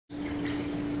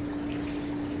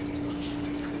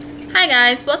Hi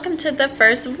guys, welcome to the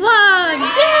first vlog.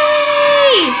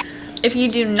 Yay! If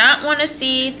you do not want to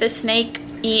see the snake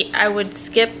eat, I would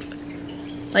skip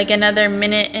like another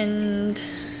minute and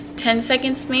 10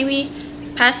 seconds maybe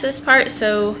past this part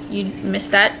so you miss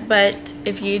that. But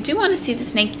if you do want to see the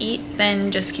snake eat, then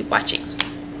just keep watching.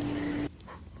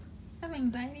 I have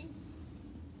anxiety.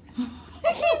 I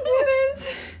can't do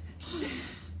this.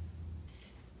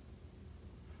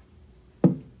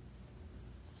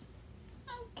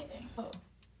 Okay.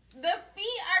 The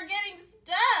feet are getting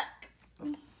stuck.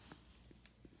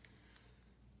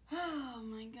 Oh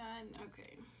my god.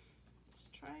 Okay. Let's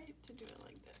try to do it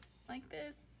like this. Like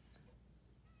this.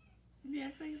 Yeah, I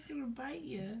think it's gonna bite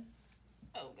you.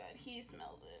 Oh god, he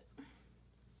smells it.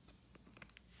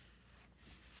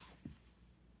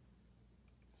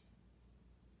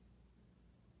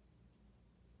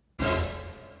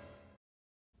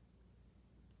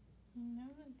 You know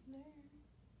it's there.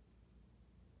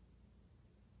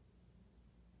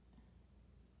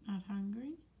 Not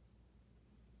hungry?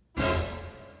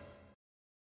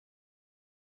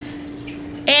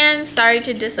 And sorry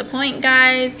to disappoint,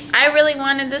 guys. I really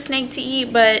wanted the snake to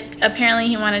eat, but apparently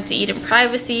he wanted to eat in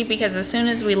privacy because as soon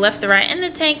as we left the rat in the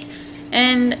tank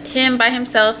and him by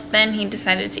himself, then he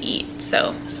decided to eat.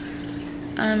 So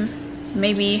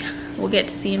maybe we'll get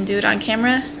to see him do it on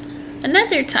camera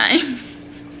another time.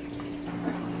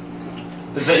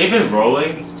 Is it even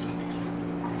rolling?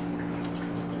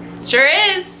 Sure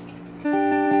is.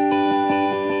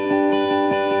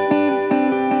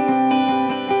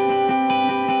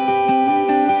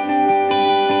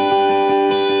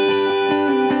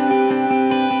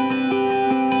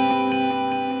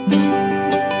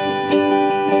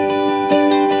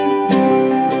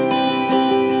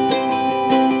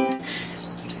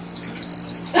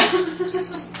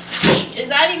 Is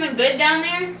that even good down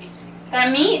there?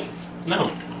 That meat?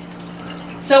 No.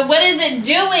 So what is it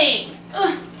doing?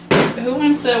 Ugh. Who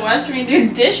wants to watch me do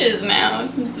dishes now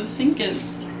since the sink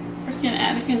is freaking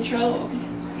out of control?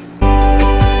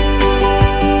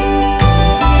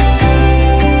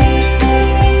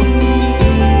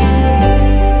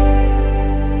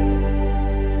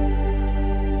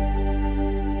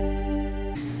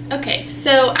 Okay,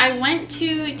 so I went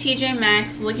to TJ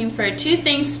Maxx looking for two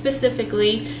things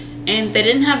specifically, and they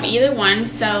didn't have either one,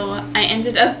 so I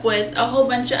ended up with a whole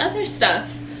bunch of other stuff.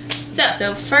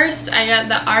 So first I got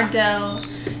the Ardell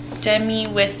Demi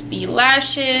Wispy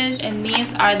Lashes, and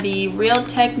these are the Real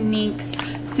Techniques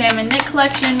Salmon Knit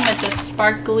Collection with the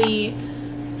sparkly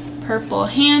purple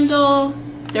handle.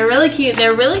 They're really cute.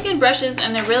 They're really good brushes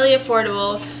and they're really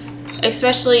affordable,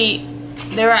 especially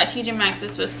they were at TJ Maxx.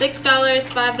 This was $6,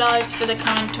 $5 for the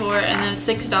contour, and then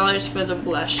 $6 for the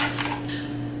blush.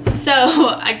 So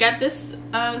I got this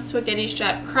spaghetti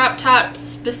strap crop top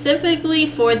specifically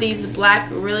for these black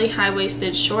really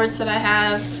high-waisted shorts that I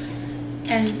have.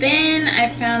 And then I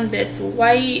found this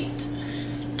white,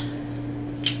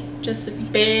 just a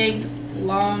big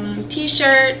long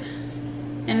t-shirt,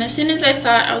 and as soon as I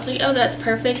saw it I was like, oh, that's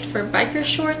perfect for biker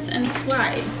shorts and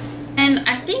slides. And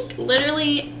I think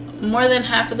literally more than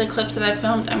half of the clips that I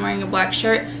filmed I'm wearing a black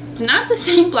shirt. It's not the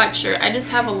same black shirt, I just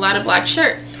have a lot of black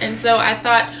shirts, and so I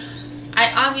thought I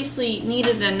obviously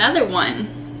needed another one,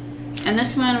 and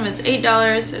this one was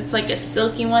 $8. It's like a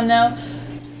silky one though,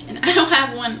 and I don't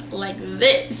have one like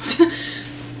this.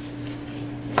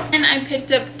 And I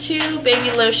picked up two baby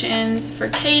lotions for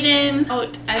Caiden.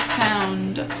 I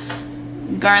found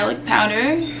garlic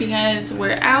powder because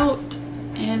we're out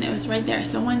and it was right there,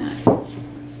 so why not?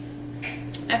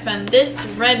 I found this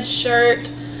red shirt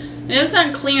and it was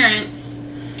on clearance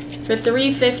for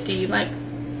 $3.50. Like,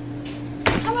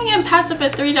 how am I gonna pass up a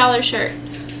 $3 shirt?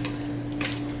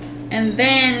 And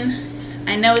then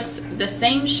I know it's the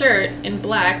same shirt in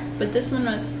black, but this one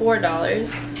was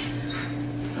 $4.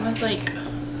 I was like,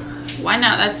 why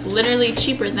not? That's literally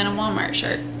cheaper than a Walmart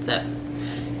shirt. So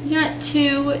you got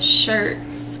two shirts.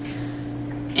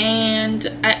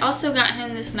 And I also got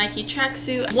him this Nike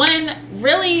tracksuit. One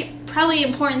really probably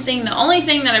important thing, the only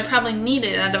thing that I probably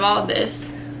needed out of all of this,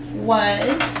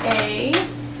 was a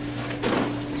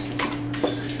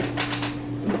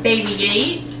baby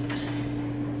gate,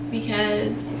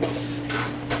 because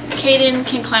Caiden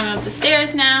can climb up the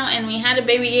stairs now, and we had a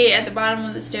baby gate at the bottom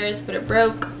of the stairs, but it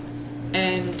broke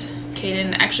and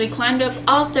Caiden actually climbed up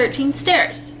all 13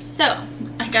 stairs. So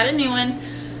I got a new one.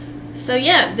 So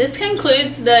yeah, this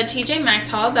concludes the TJ Maxx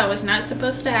haul. That was not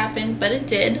supposed to happen, but it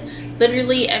did.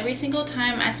 Literally every single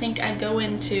time I think I go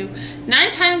into,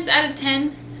 9 times out of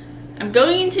 10, I'm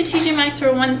going into TJ Maxx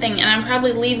for one thing and I'm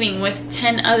probably leaving with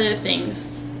 10 other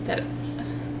things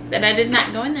that I did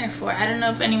not go in there for. I don't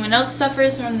know if anyone else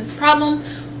suffers from this problem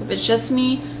if it's just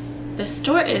me, the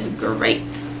store is great.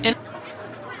 And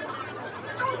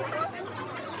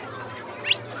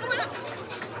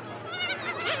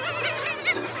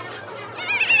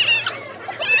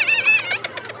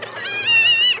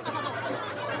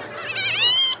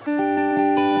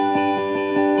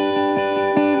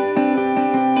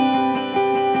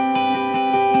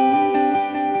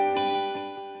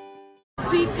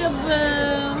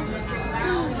Peekaboo.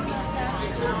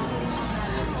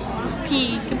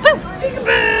 peekaboo,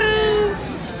 peekaboo.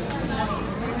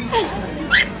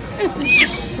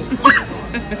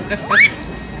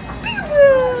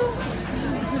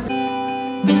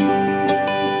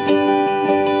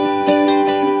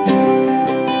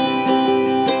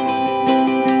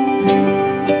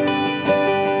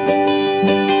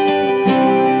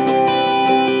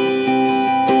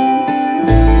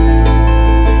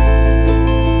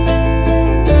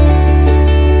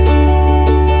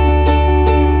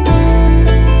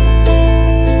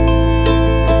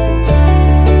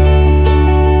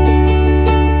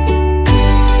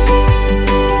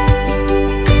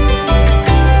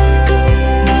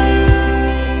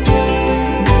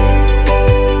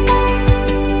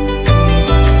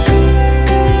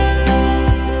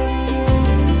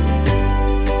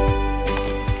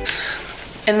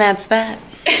 And that's that.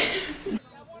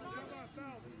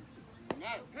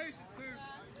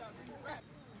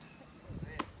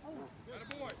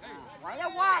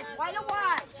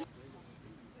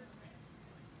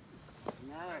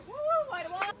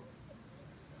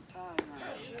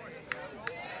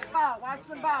 Watch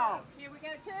the ball. Here we go,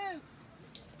 two.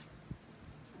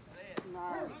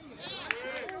 No.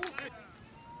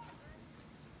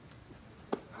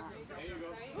 There you go.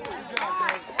 All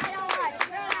right.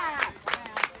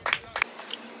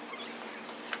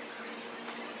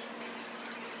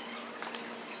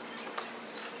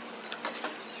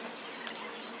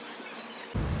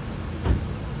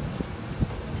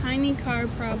 Tiny car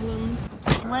problems.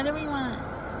 What do we want?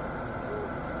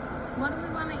 What do we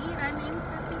want to eat? I named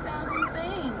 50,000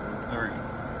 things. 3.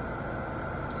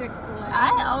 Chick-fil-A.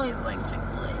 I always like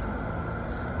Chick-fil-A.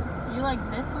 You like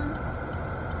this one?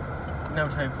 No,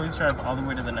 Tay, please drive all the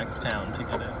way to the next town to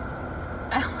get it.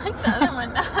 I like the other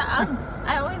one.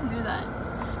 I always do that.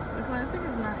 The classic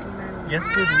is not $8.99. Yes,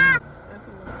 it is. That's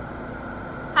a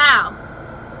lot. How?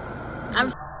 I'm.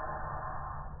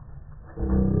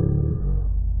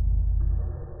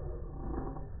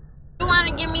 You want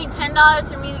to give me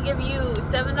 $10 for me to give you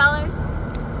 $7?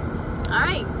 All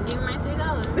right, give me my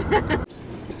 $3.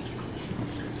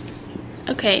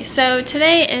 Okay, so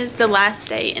today is the last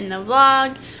day in the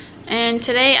vlog, and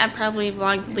today I probably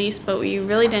vlogged least, but we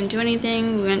really didn't do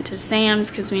anything. We went to Sam's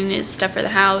because we needed stuff for the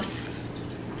house.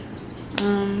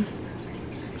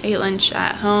 Ate lunch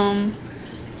at home,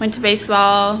 went to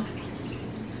baseball,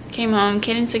 came home,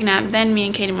 Caiden took a nap, then me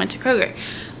and Caiden went to Kroger.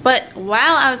 But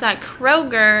while I was at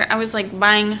Kroger, I was like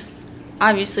buying,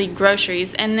 obviously,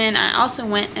 groceries, and then I also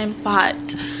went and bought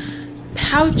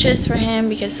pouches for him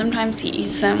because sometimes he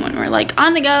eats them when we're like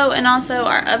on the go, and also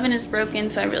our oven is broken,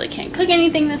 so I really can't cook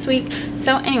anything this week.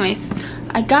 So anyways,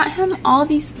 I got him all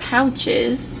these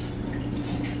pouches.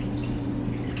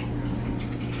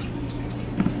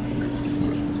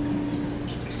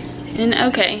 And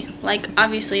okay, like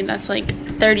obviously that's like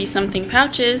 30 something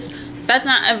pouches. That's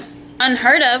not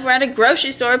unheard of. We're at a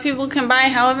grocery store. People can buy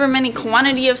however many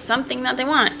quantity of something that they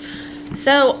want.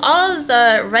 So all of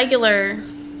the regular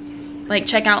like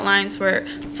checkout lines were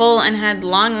full and had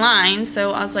long lines,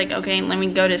 so I was like, okay, let me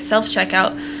go to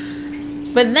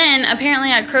self-checkout. But then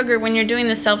apparently at Kroger, when you're doing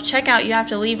the self-checkout, you have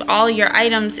to leave all your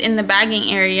items in the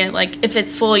bagging area. Like if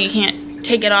it's full, you can't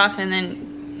take it off and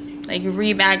then like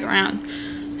re-bag around.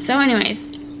 So anyways,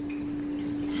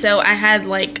 so I had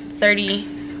like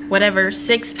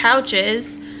 6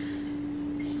 pouches,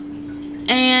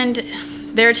 and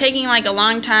they're taking like a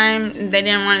long time. They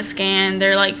didn't want to scan.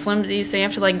 They're like flimsy, so you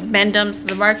have to like bend them so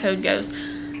the barcode goes.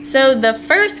 So the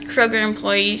first Kroger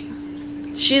employee,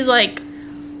 she's like,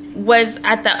 was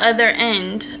at the other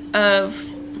end of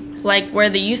like where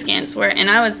the U-scans were, and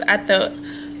I was at the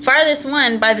farthest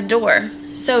one by the door.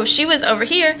 So she was over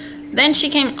here, then she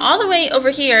came all the way over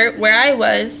here where I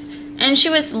was, and she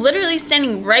was literally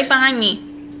standing right behind me,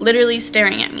 literally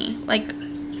staring at me. Like,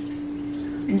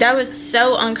 that was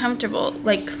so uncomfortable.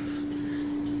 Like,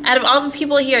 out of all the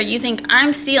people here, you think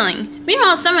I'm stealing.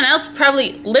 Meanwhile, someone else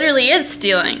probably literally is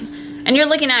stealing, and you're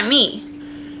looking at me.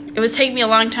 It was taking me a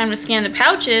long time to scan the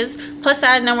pouches, plus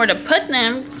I had nowhere to put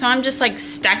them, so I'm just like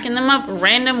stacking them up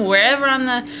random wherever on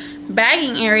the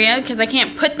bagging area because I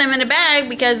can't put them in a bag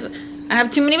because I have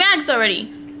too many bags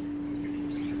already.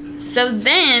 So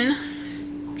then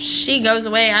she goes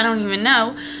away, I don't even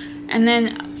know. And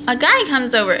then a guy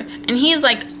comes over, and he's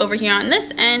like over here on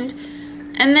this end.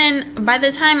 And then by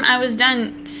the time I was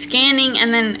done scanning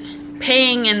and then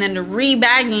paying and then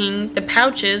rebagging the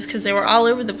pouches, because they were all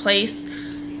over the place,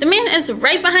 the man is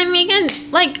right behind me again,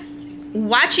 like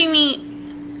watching me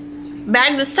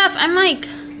bag the stuff. I'm like,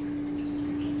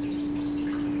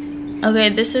 okay,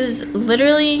 this is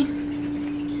literally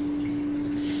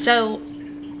so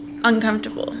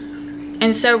uncomfortable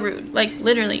and so rude. Like,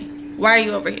 literally, why are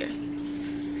you over here?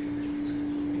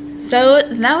 So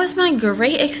that was my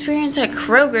great experience at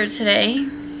Kroger today.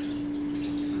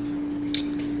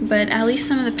 But at least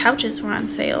some of the pouches were on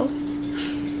sale.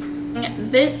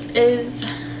 This is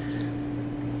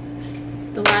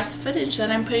the last footage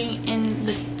that I'm putting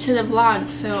to the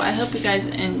vlog. So I hope you guys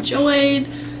enjoyed.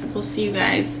 We'll see you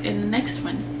guys in the next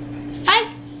one.